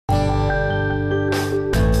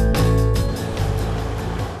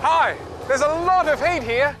There's a lot of heat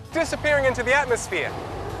here disappearing into the atmosphere.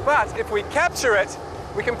 But if we capture it,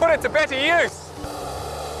 we can put it to better use.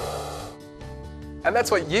 And that's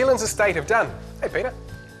what Yealands Estate have done. Hey, Peter.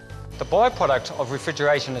 The byproduct of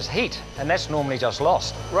refrigeration is heat, and that's normally just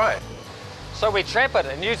lost. Right. So we trap it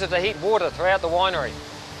and use it to heat water throughout the winery.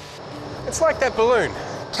 It's like that balloon,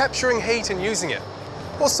 capturing heat and using it.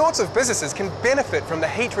 All sorts of businesses can benefit from the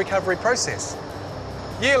heat recovery process.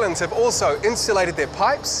 Yealands have also insulated their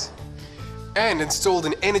pipes and installed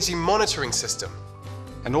an energy monitoring system.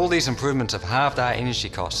 And all these improvements have halved our energy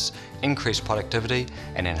costs, increased productivity,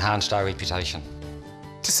 and enhanced our reputation.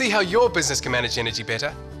 To see how your business can manage energy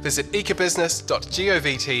better, visit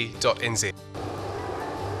ecobusiness.govt.nz.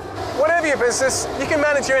 Whatever your business, you can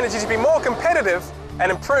manage your energy to be more competitive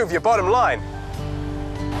and improve your bottom line.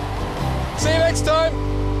 See you next time.